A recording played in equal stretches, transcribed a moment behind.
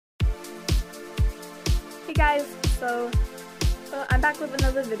Hey guys, so I'm back with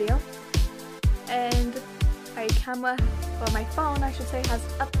another video, and my camera, well my phone I should say, has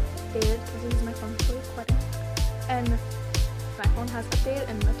updated because I use my phone for recording, and my phone has updated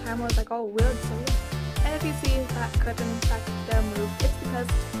and the timer was like all weird, so yeah. And if you see that curtain back there move, it's because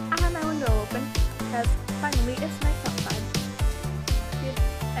I had my window open because finally it's nice outside,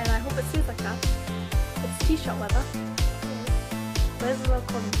 and I hope it stays like that. It's t-shirt weather, but it's a little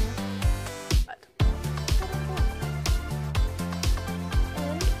cold in here.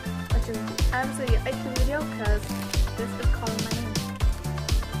 I'm going to ice cream video because this is calling my name.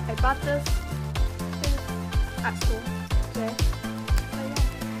 I bought this at school today. So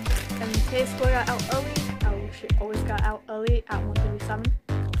yeah. And today's school got out early. Oh, she always got out early at 1:37.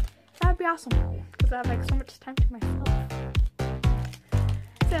 That would be awesome because I have like so much time to myself.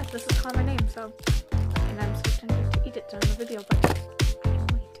 So yeah, this is calling my name. So, and I'm so tempted to eat it during the video, but I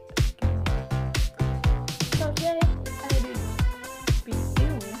can't wait. So today I'm going to be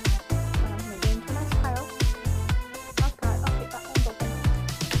doing.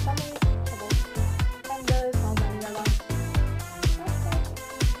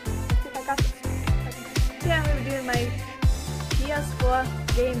 My PS4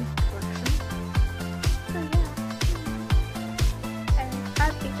 Game Collection. So yeah. And I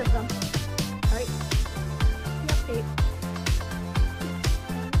have 8 of them. Right? Yep, 8.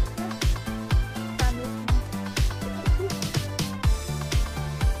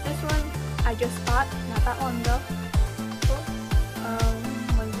 This one I just bought not that long ago.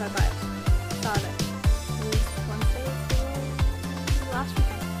 When did I buy it? Saturday. Wednesday, last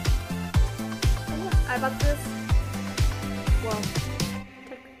weekend. And yeah, I bought this. Well,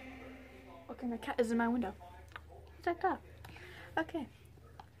 okay, my cat is in my window. Check that. Okay.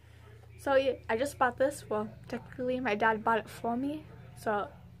 So yeah, I just bought this. Well, technically my dad bought it for me. So,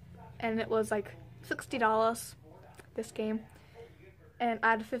 and it was like $60, this game. And I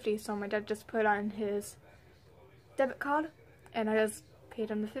had 50, so my dad just put on his debit card. And I just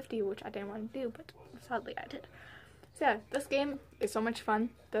paid him the 50, which I didn't want to do, but sadly I did. So yeah, this game is so much fun.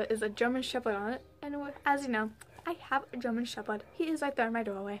 There is a German Shepherd on it. And as you know, I have a German Shepherd. He is right there in my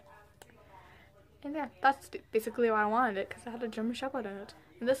doorway. And yeah, that's basically why I wanted it, because I had a German Shepherd in it.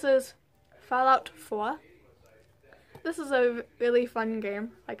 And this is Fallout 4. This is a really fun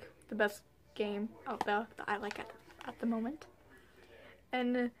game, like the best game out there that I like at the moment.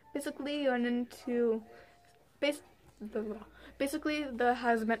 And basically you run into, basically there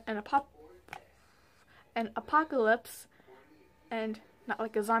has been an apocalypse, and not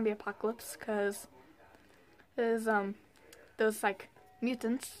like a zombie apocalypse, because there's like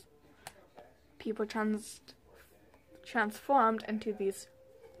mutants, people transformed into these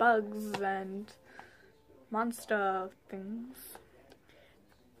bugs and monster things.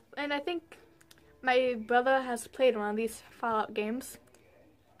 And I think my brother has played one of these Fallout games.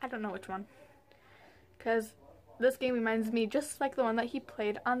 I don't know which one, because this game reminds me just like the one that he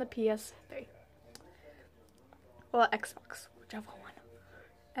played on the PS3 or Xbox, whichever one.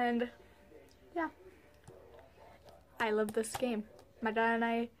 And yeah, I love this game. My dad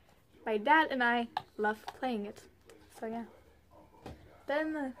and I love playing it. So yeah.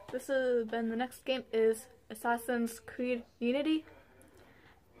 Then the next game is Assassin's Creed Unity.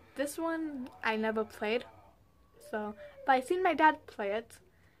 This one I never played. So, but I seen my dad play it,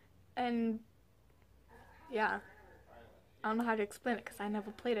 and yeah, I don't know how to explain it because I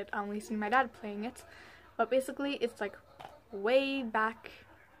never played it. I only seen my dad playing it. But basically, it's like way back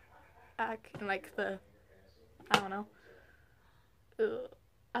in like the, I don't know,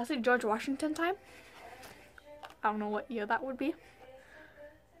 I'll say George Washington time. I don't know what year that would be.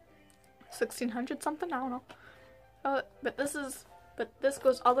 1600 something, I don't know. But this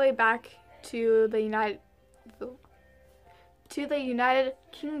goes all the way back to the United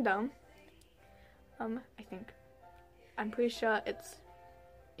Kingdom. I think. I'm pretty sure it's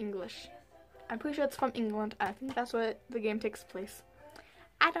English. I'm pretty sure it's from England. I think that's where the game takes place.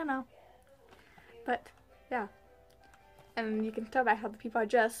 I don't know. But yeah. And you can tell by how the people are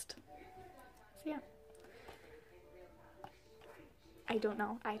dressed. So yeah. I don't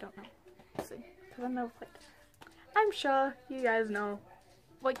know. See, because I've never played it. I'm sure you guys know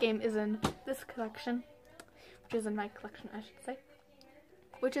what game is in this collection. Which is in my collection, I should say.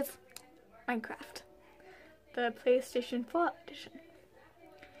 Which is Minecraft. The PlayStation 4 edition.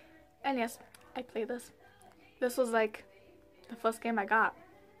 And yes, I played this. This was like the first game I got.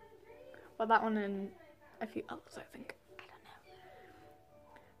 Well, that one and a few others, I think.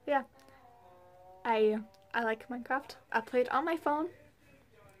 Yeah, I like Minecraft. I play it on my phone.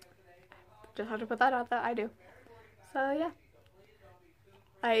 Just have to put that out there, I do. So yeah,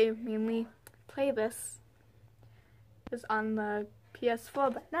 I mainly play this is on the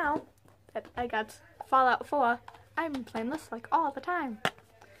PS4, but now that I got Fallout 4, I'm playing this like all the time.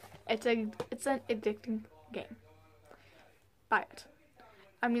 It's an addicting game. Buy it.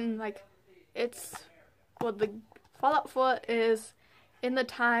 I mean, like, the Fallout 4 is in the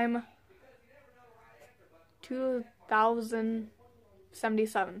time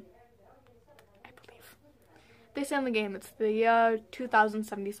 2077, I believe. They say in the game it's the year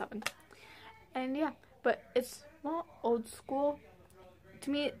 2077. And yeah, but it's more old school. To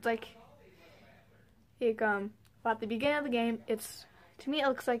me, it's like at the beginning of the game, to me it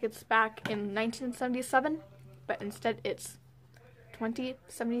looks like it's back in 1977, but instead it's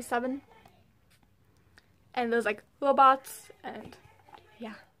 2077. And there's like robots and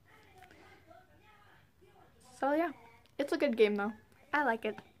yeah. So yeah, it's a good game though. I like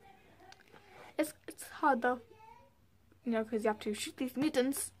it. It's hard though, you know, because you have to shoot these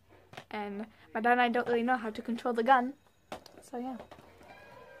mutants, and my dad and I don't really know how to control the gun. So yeah.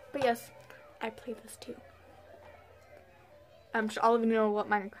 But yes, I play this too. I'm sure all of you know what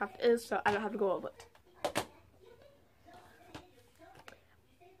Minecraft is, so I don't have to go over it.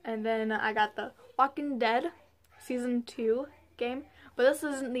 And then I got the Walking Dead Season 2 game, but this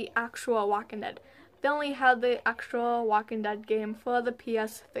isn't the actual Walking Dead. They only had the actual Walking Dead game for the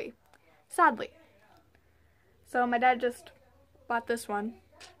PS3, sadly. So my dad just bought this one,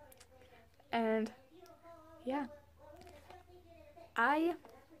 and yeah,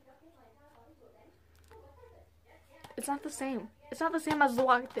 it's not the same. It's not the same as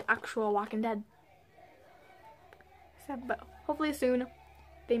the actual Walking Dead. But hopefully soon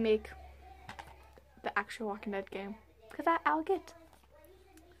they make the actual Walking Dead game, because I'll get.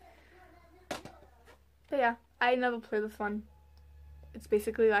 But yeah, I never played this one. It's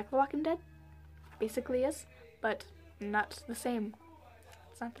basically like The Walking Dead. Basically is, but not the same.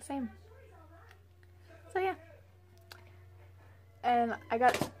 It's not the same. So yeah. And I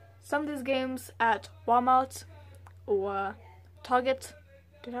got some of these games at Walmart or Target.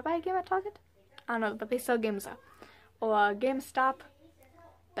 Did I buy a game at Target? I don't know, but they sell games there. Or GameStop,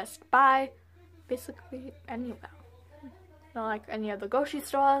 Best Buy, basically anywhere. Not like any other grocery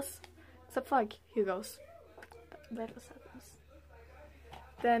stores, except for like Hugo's.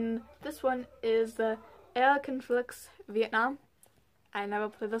 Then this one is the Air Conflicts Vietnam. I never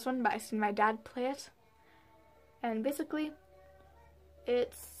played this one, but I seen my dad play it. And basically,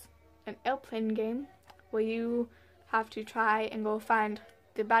 it's an airplane game where you have to try and go find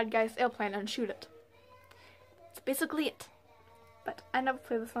the bad guy's airplane and shoot it. That's basically it. But I never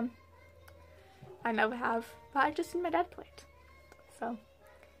played this one. I never have, but I just seen my dad play it. So,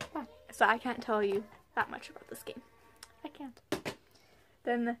 yeah. So I can't tell you that much about this game. I can't.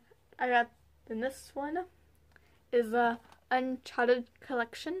 Then this one is the Uncharted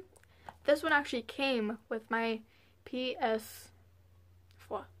Collection. This one actually came with my PS4.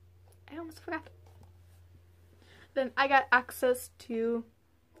 I almost forgot. Then I got access to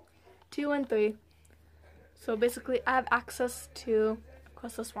 2 and 3. So basically I have access to, of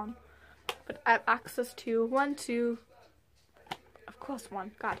course this one, but I have access to 1, 2, of course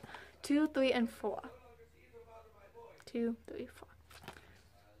 1, God, 2, 3, and 4. 2, 3, 4.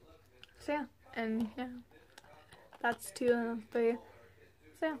 So yeah, and yeah, that's 2 and 3.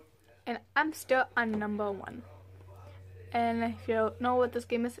 So yeah, and I'm still on number 1. And if you don't know what this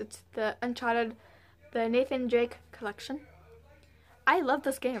game is, it's the Uncharted, the Nathan Drake Collection. I love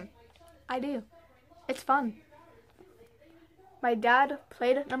this game. I do. It's fun. My dad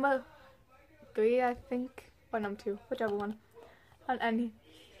played number 3, I think, or number 2, whichever one. And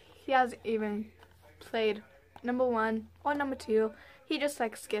he hasn't even played number 1 or number 2. He just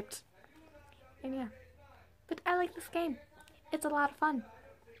like skipped. And yeah. But I like this game. It's a lot of fun.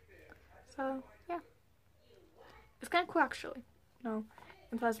 So yeah. It's kind of cool actually. No.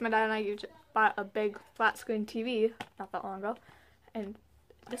 And plus my dad and I bought a big flat screen TV not that long ago. And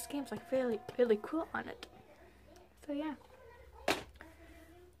this game's like really, really cool on it. So yeah.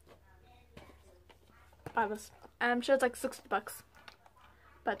 Buy this. I'm sure it's like $60.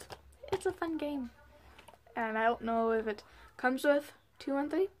 But it's a fun game. And I don't know if it comes with 2 and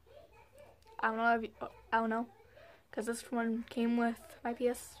 3. I don't know I don't know. Because this one came with my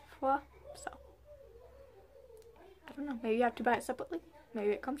PS4. So I don't know. Maybe you have to buy it separately.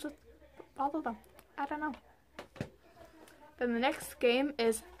 Maybe it comes with all of them. I don't know. Then the next game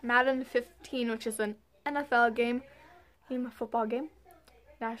is Madden 15, which is an NFL game, a football game,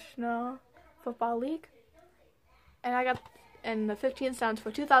 National Football League. And the 15 stands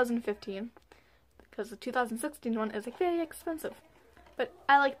for 2015, because the 2016 one is like very expensive. But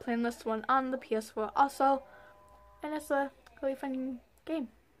I like playing this one on the PS4 also, and it's a really fun game.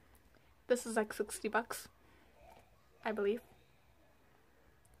 This is like $60. I believe.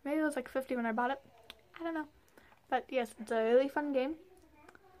 Maybe it was like 50 when I bought it. I don't know. But yes, it's a really fun game.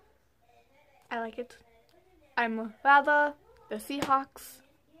 I like it. I'm rather the Seahawks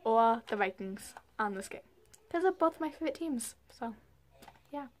or the Vikings on this game, because they're both my favorite teams. So,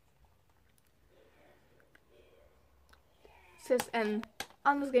 yeah. And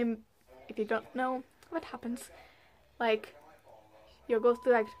on this game, if you don't know what happens, like, you'll go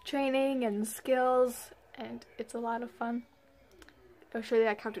through like training and skills, and it's a lot of fun. It'll show you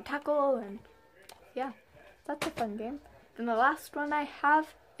like how to tackle, and yeah, that's a fun game. And the last one I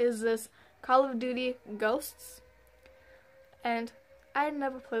have is this Call of Duty Ghosts, and I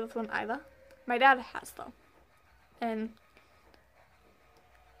never played this one either. My dad has though, and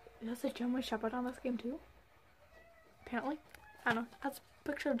there's a German Shepherd on this game too. Apparently, I don't know. That's a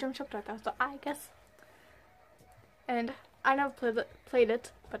picture of German Shepherd right there, so I guess. And I never played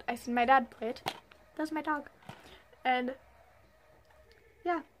it, but I seen my dad play it. There's my dog, and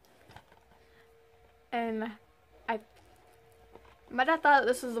yeah. And my dad thought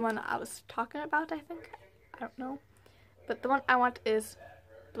this was the one I was talking about, I think. I don't know. But the one I want is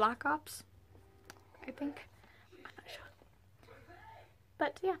Black Ops, I think. I'm not sure.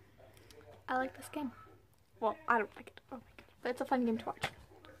 But yeah, I like this game. Well, I don't like it. Oh my god. But it's a fun game to watch.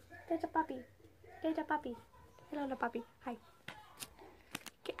 There's a puppy. There's a puppy. Hello, little puppy. Hi.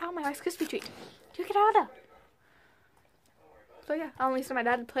 Get out of my Rice Krispie treat. You get out of there. So yeah, I only saw my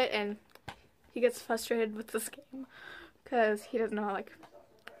dad play it, and he gets frustrated with this game because he doesn't know like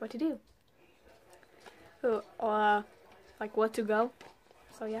what to do or like what to go.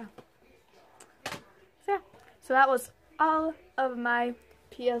 So yeah. So that was all of my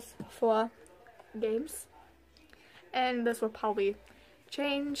PS4 games, and this will probably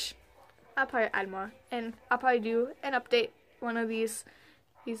change. I'll probably add more, and I'll probably do an update one of these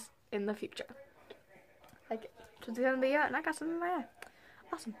in the future, like to the end of the year, and I got something in my eye.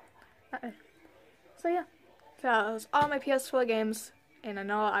 Awesome. So yeah, so that was all my PS4 games, and I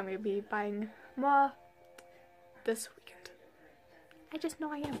know I'm gonna be buying more this weekend. I just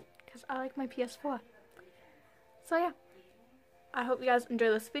know I am, because I like my PS4. So yeah, I hope you guys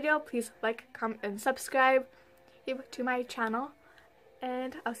enjoy this video. Please like, comment, and subscribe to my channel,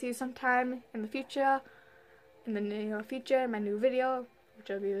 and I'll see you sometime in the future, in the near future, in my new video, which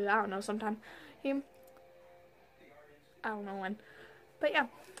will be, I don't know, sometime. I don't know when. But yeah,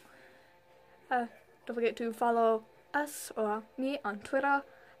 don't forget to follow us or me on Twitter,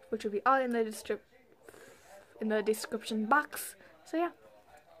 which will be all in the description box. So yeah,